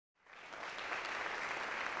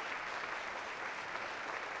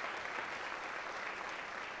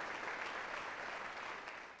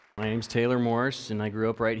name's Taylor Morse, and I grew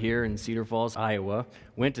up right here in Cedar Falls, Iowa.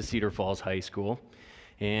 Went to Cedar Falls High School.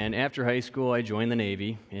 And after high school, I joined the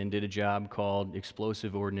Navy and did a job called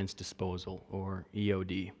Explosive Ordnance Disposal, or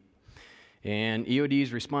EOD. And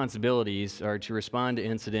EOD's responsibilities are to respond to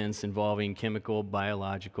incidents involving chemical,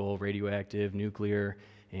 biological, radioactive, nuclear,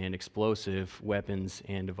 and explosive weapons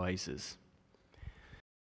and devices.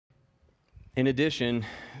 In addition,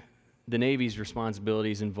 the Navy's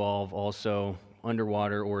responsibilities involve also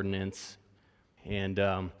underwater ordnance, and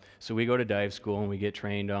so we go to dive school and we get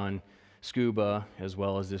trained on scuba as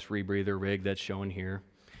well as this rebreather rig that's shown here.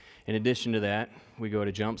 In addition to that, we go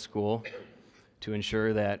to jump school to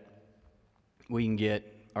ensure that we can get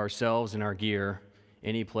ourselves and our gear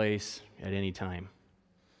any place at any time.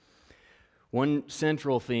 One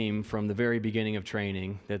central theme from the very beginning of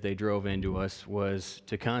training that they drove into us was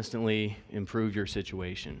to constantly improve your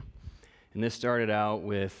situation. And this started out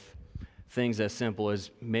with things as simple as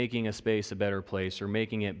making a space a better place or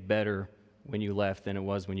making it better when you left than it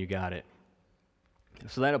was when you got it.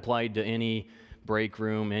 So that applied to any break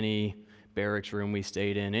room, any barracks room we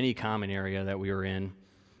stayed in, any common area that we were in.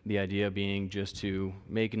 The idea being just to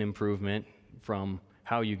make an improvement from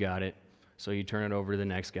how you got it so you turn it over to the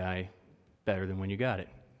next guy better than when you got it.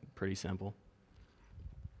 Pretty simple.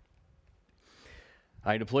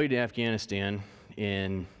 I deployed to Afghanistan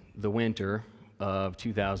in the winter of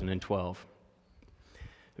 2012.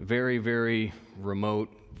 Very, very remote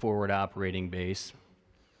forward operating base,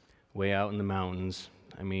 way out in the mountains.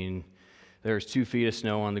 I mean, there's 2 feet of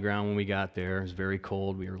snow on the ground when we got there. It was very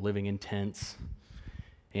cold. We were living in tents.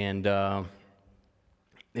 And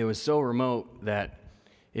it was so remote that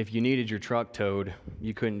if you needed your truck towed,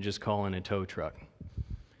 you couldn't just call in a tow truck.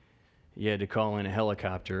 You had to call in a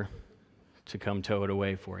helicopter to come tow it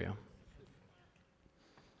away for you.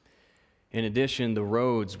 In addition, the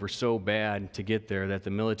roads were so bad to get there that the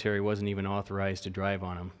military wasn't even authorized to drive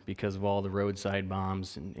on them because of all the roadside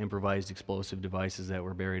bombs and improvised explosive devices that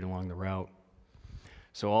were buried along the route.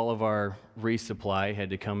 So all of our resupply had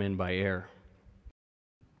to come in by air.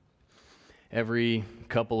 Every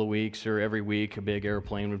couple of weeks or every week, a big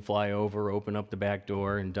airplane would fly over, open up the back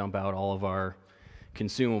door, and dump out all of our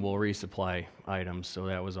consumable resupply items. So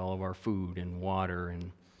that was all of our food and water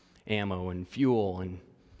and ammo and fuel and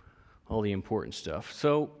all the important stuff.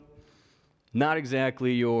 So not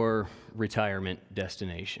exactly your retirement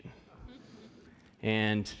destination.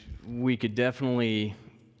 And we could definitely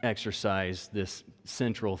exercise this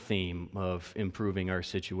central theme of improving our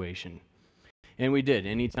situation. And we did.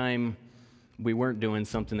 Anytime we weren't doing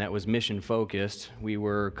something that was mission focused, we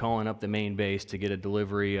were calling up the main base to get a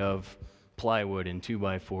delivery of plywood and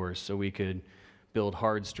 2x4s so we could build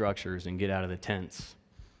hard structures and get out of the tents.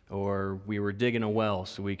 Or we were digging a well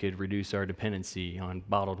so we could reduce our dependency on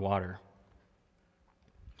bottled water.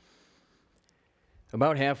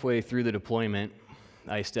 About halfway through the deployment,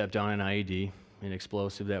 I stepped on an IED, an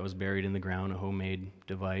explosive that was buried in the ground, a homemade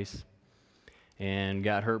device, and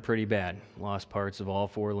got hurt pretty bad. Lost parts of all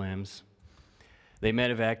 4 limbs. They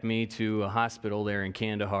medevaced me to a hospital there in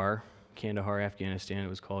Kandahar, Afghanistan. It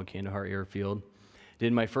was called Kandahar Airfield.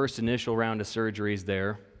 Did my first initial round of surgeries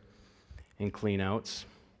there and cleanouts.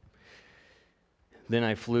 Then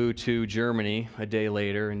I flew to Germany a day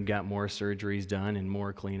later and got more surgeries done and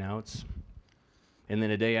more cleanouts. And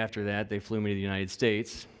then a day after that, they flew me to the United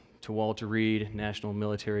States to Walter Reed National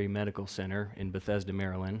Military Medical Center in Bethesda,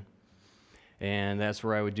 Maryland. And that's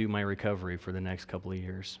where I would do my recovery for the next couple of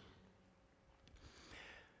years.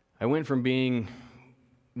 I went from being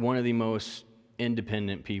one of the most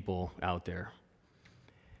independent people out there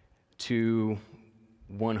to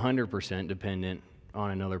 100% dependent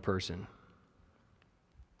on another person.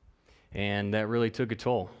 And that really took a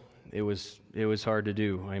toll. It was hard to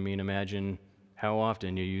do. I mean, imagine how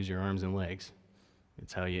often you use your arms and legs.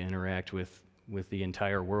 It's how you interact with the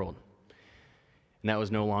entire world. And that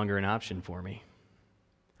was no longer an option for me.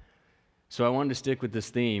 So I wanted to stick with this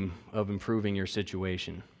theme of improving your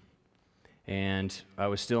situation. And I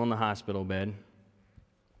was still in the hospital bed.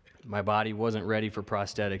 My body wasn't ready for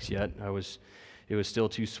prosthetics yet. It was still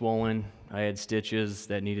too swollen. I had stitches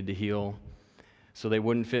that needed to heal, so they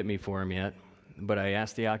wouldn't fit me for them yet. But I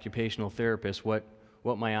asked the occupational therapist what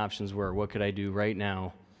my options were. What could I do right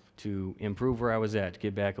now to improve where I was at, to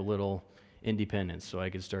get back a little independence so I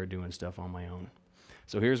could start doing stuff on my own.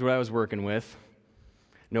 So here's what I was working with.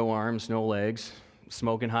 No arms, no legs.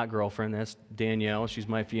 Smoking hot girlfriend, that's Danielle. She's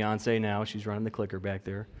my fiancée now. She's running the clicker back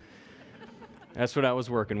there. That's what I was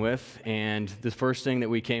working with. And the first thing that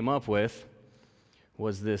we came up with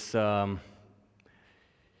was this,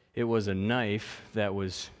 it was a knife that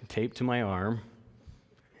was taped to my arm,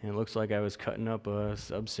 and it looks like I was cutting up a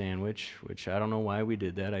sub sandwich, which I don't know why we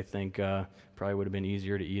did that. I think probably would have been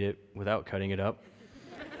easier to eat it without cutting it up.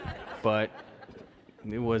 But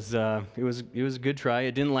it was a good try.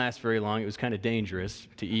 It didn't last very long. It was kind of dangerous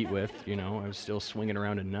to eat with, you know. I was still swinging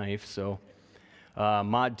around a knife. So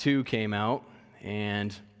Mod 2 came out,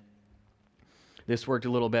 and this worked a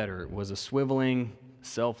little better. It was a swiveling,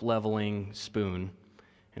 self-leveling spoon,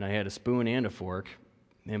 and I had a spoon and a fork.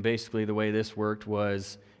 And basically the way this worked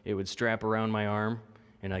was it would strap around my arm,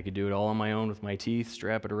 and I could do it all on my own with my teeth,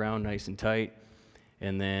 strap it around nice and tight,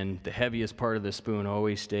 and then the heaviest part of the spoon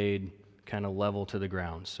always stayed kind of level to the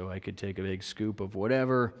ground, so I could take a big scoop of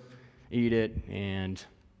whatever, eat it, and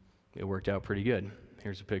it worked out pretty good.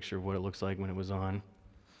 Here's a picture of what it looks like when it was on.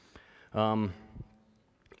 And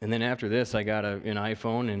then after this, I got an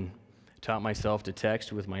iPhone and taught myself to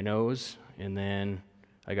text with my nose, and then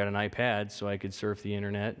I got an iPad so I could surf the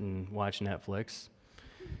internet and watch Netflix.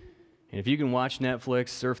 And if you can watch Netflix,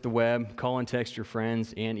 surf the web, call and text your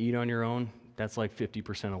friends, and eat on your own, that's like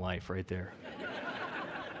 50% of life right there.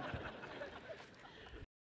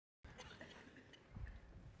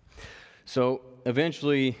 So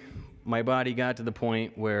eventually, my body got to the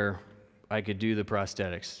point where I could do the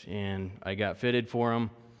prosthetics, and I got fitted for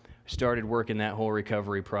them, started working that whole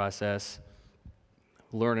recovery process,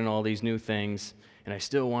 learning all these new things, and I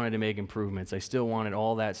still wanted to make improvements. I still wanted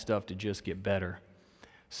all that stuff to just get better.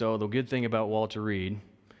 So the good thing about Walter Reed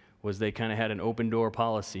was they kind of had an open door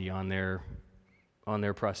policy on their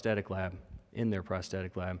prosthetic lab, in their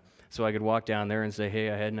prosthetic lab. So I could walk down there and say,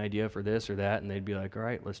 hey, I had an idea for this or that, and they'd be like, all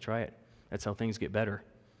right, let's try it. That's how things get better.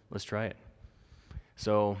 Let's try it.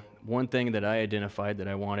 So one thing that I identified that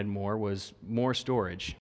I wanted more was more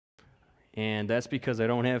storage. And that's because I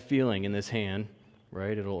don't have feeling in this hand,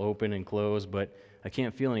 right? It'll open and close, but I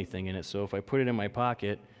can't feel anything in it. So if I put it in my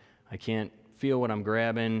pocket, I can't feel what I'm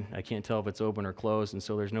grabbing. I can't tell if it's open or closed, and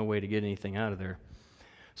so there's no way to get anything out of there.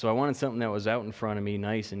 So I wanted something that was out in front of me,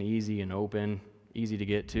 nice and easy and open, easy to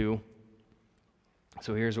get to.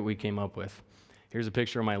 So here's what we came up with. Here's a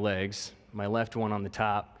picture of my legs. My left one on the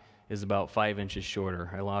top is about 5 inches shorter.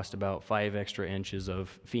 I lost about 5 extra inches of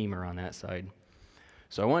femur on that side.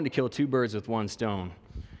 So I wanted to kill two birds with one stone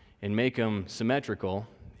and make them symmetrical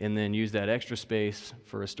and then use that extra space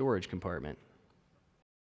for a storage compartment.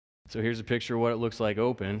 So here's a picture of what it looks like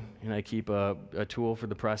open, and I keep a tool for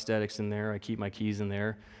the prosthetics in there. I keep my keys in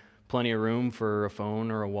there. Plenty of room for a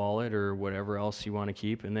phone or a wallet or whatever else you want to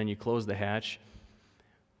keep, and then you close the hatch,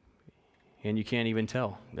 and you can't even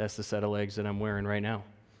tell. That's the set of legs that I'm wearing right now.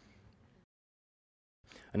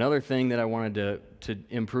 Another thing that I wanted to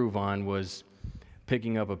improve on was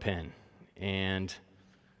picking up a pen, and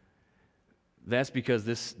that's because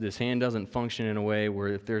this hand doesn't function in a way where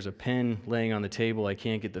if there's a pen laying on the table, I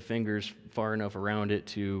can't get the fingers far enough around it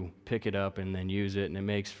to pick it up and then use it, and it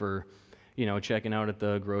makes for, you know, checking out at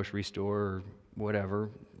the grocery store or whatever,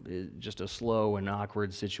 just a slow and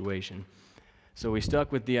awkward situation. So we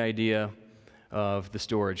stuck with the idea of the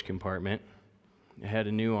storage compartment. I had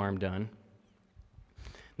a new arm done.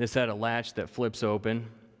 This had a latch that flips open,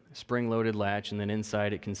 a spring-loaded latch, and then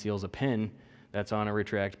inside it conceals a pin that's on a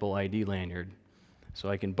retractable ID lanyard. So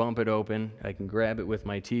I can bump it open, I can grab it with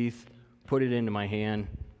my teeth, put it into my hand,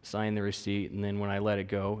 sign the receipt, and then when I let it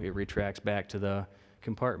go, it retracts back to the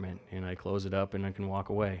compartment, and I close it up and I can walk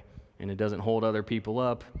away. And it doesn't hold other people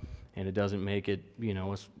up, and it doesn't make it, you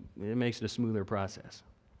know, it makes it a smoother process.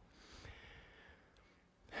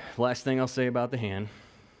 Last thing I'll say about the hand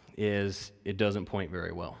is it doesn't point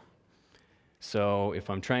very well. So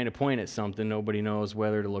if I'm trying to point at something, nobody knows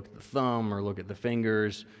whether to look at the thumb or look at the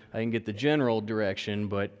fingers. I can get the general direction,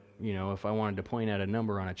 but you know, if I wanted to point at a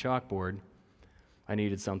number on a chalkboard, I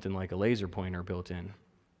needed something like a laser pointer built in.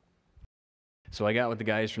 So I got with the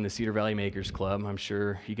guys from the Cedar Valley Makers Club. I'm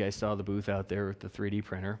sure you guys saw the booth out there with the 3D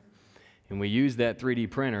printer. And we used that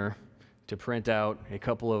 3D printer to print out a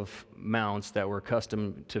couple of mounts that were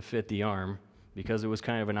custom to fit the arm because it was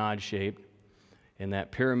kind of an odd shape. And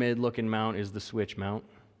that pyramid-looking mount is the switch mount.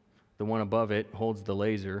 The one above it holds the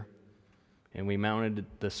laser. And we mounted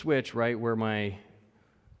the switch right where my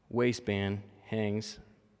waistband hangs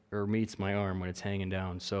or meets my arm when it's hanging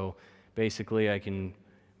down. So basically I can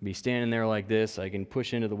be standing there like this. I can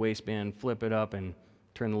push into the waistband, flip it up, and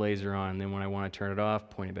turn the laser on. And then when I want to turn it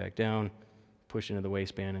off, point it back down, push into the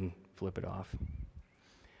waistband, and flip it off.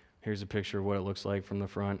 Here's a picture of what it looks like from the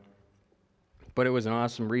front. But it was an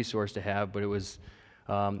awesome resource to have, but it was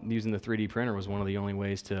using the 3D printer was one of the only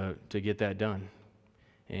ways to get that done.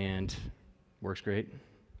 And works great.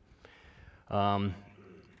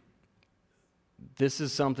 This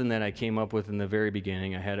is something that I came up with in the very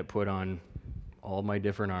beginning. I had it put on all my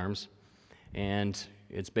different arms. And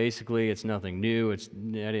it's nothing new. I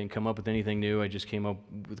didn't come up with anything new. I just came up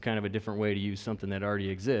with kind of a different way to use something that already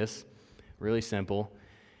exists. Really simple.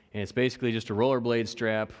 And it's basically just a rollerblade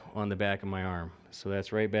strap on the back of my arm. So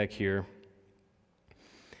that's right back here.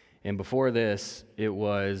 And before this, it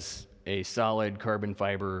was a solid carbon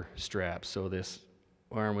fiber strap. So this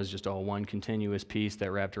arm was just all one continuous piece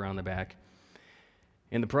that wrapped around the back.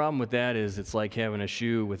 And the problem with that is it's like having a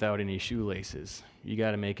shoe without any shoelaces. You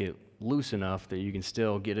got to make it loose enough that you can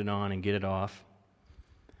still get it on and get it off.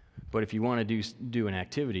 But if you want to do an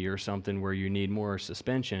activity or something where you need more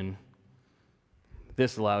suspension,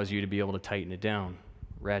 this allows you to be able to tighten it down,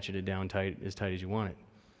 ratchet it down as tight as you want it.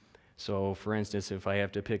 So for instance, if I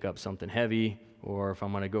have to pick up something heavy, or if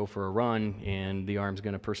I'm going to go for a run and the arm's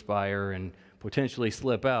going to perspire and potentially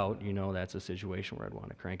slip out, that's a situation where I'd want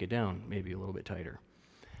to crank it down, maybe a little bit tighter.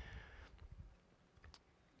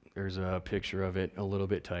 There's a picture of it a little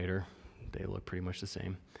bit tighter. They look pretty much the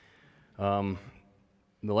same. The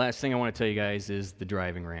last thing I want to tell you guys is the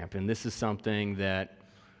driving ramp. And this is something that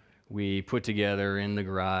we put together in the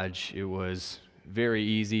garage. It was very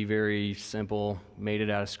easy, very simple, made it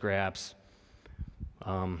out of scraps.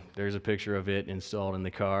 There's a picture of it installed in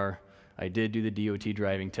the car. I did do the DOT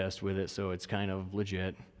driving test with it, so it's kind of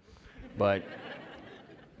legit. But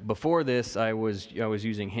before this, I was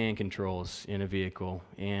using hand controls in a vehicle,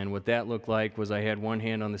 and what that looked like was I had one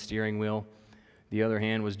hand on the steering wheel, the other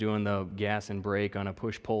hand was doing the gas and brake on a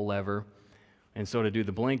push-pull lever, and so to do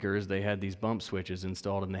the blinkers, they had these bump switches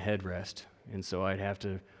installed in the headrest, and so I'd have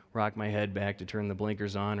to rock my head back to turn the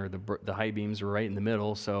blinkers on, or the high beams were right in the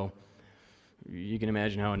middle, so you can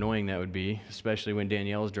imagine how annoying that would be, especially when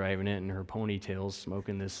Danielle's driving it and her ponytail's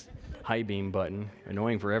smoking this high beam button.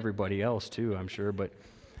 Annoying for everybody else too, I'm sure, but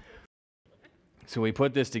so we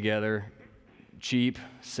put this together, cheap,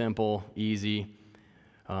 simple, easy.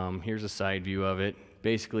 Here's a side view of it.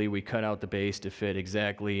 Basically, we cut out the base to fit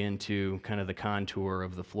exactly into kind of the contour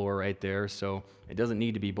of the floor right there, so it doesn't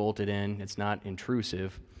need to be bolted in. It's not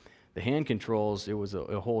intrusive. The hand controls, it was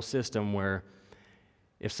a whole system where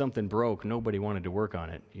if something broke, nobody wanted to work on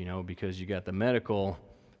it, because you got the medical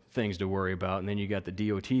things to worry about, and then you got the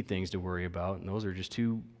DOT things to worry about, and those are just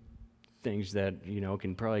two things that,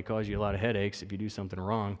 can probably cause you a lot of headaches if you do something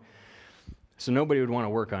wrong. So nobody would want to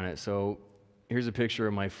work on it. So here's a picture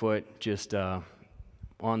of my foot just on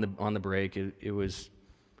the brake. It was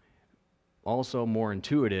also more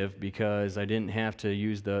intuitive because I didn't have to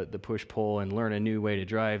use the push-pull and learn a new way to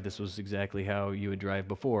drive. This was exactly how you would drive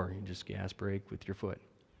before. You just gas brake with your foot.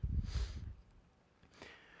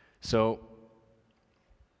 So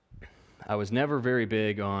I was never very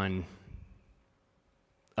big on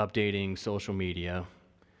updating social media,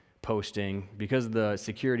 posting, because of the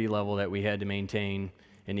security level that we had to maintain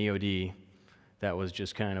in EOD. That was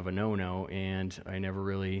just kind of a no-no, and I never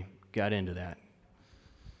really got into that.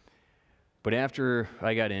 But after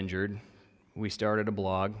I got injured, we started a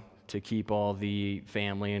blog to keep all the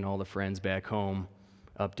family and all the friends back home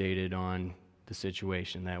updated on the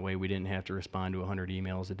situation. That way we didn't have to respond to 100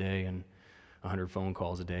 emails a day and 100 phone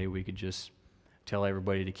calls a day. We could just tell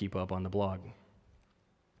everybody to keep up on the blog.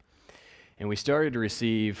 And we started to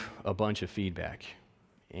receive a bunch of feedback,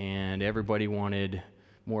 and everybody wanted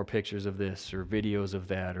more pictures of this or videos of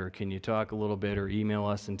that, or can you talk a little bit or email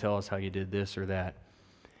us and tell us how you did this or that.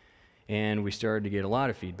 And we started to get a lot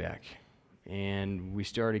of feedback, and we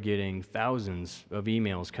started getting thousands of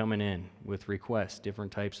emails coming in with requests,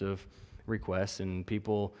 different types of requests, and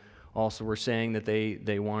people also were saying that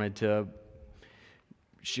they wanted to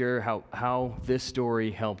share how this story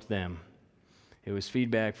helped them. It was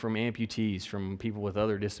feedback from amputees, from people with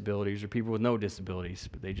other disabilities or people with no disabilities,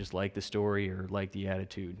 but they just liked the story or liked the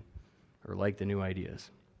attitude or liked the new ideas.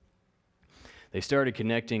 They started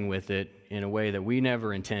connecting with it in a way that we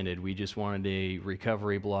never intended. We just wanted a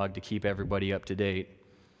recovery blog to keep everybody up to date,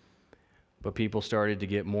 but people started to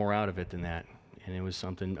get more out of it than that, and it was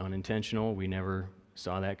something unintentional. We never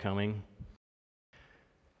saw that coming.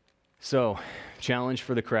 So, challenge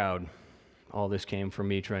for the crowd. All this came from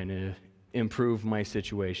me trying to improve my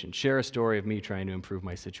situation. Share a story of me trying to improve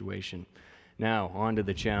my situation. Now, on to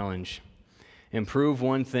the challenge. Improve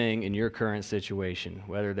one thing in your current situation,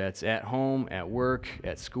 whether that's at home, at work,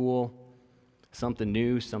 at school, something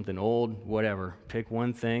new, something old, whatever. Pick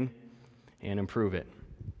one thing and improve it.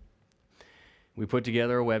 We put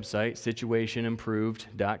together a website,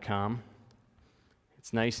 situationimproved.com.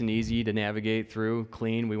 It's nice and easy to navigate through,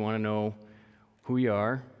 clean. We want to know who you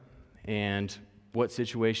are and what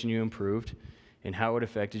situation you improved, and how it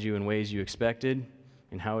affected you in ways you expected,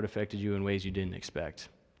 and how it affected you in ways you didn't expect.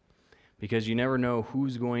 Because you never know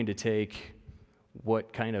who's going to take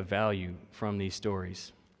what kind of value from these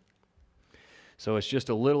stories. So it's just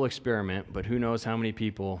a little experiment, but who knows how many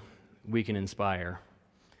people we can inspire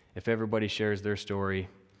if everybody shares their story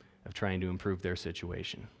of trying to improve their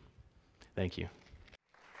situation. Thank you.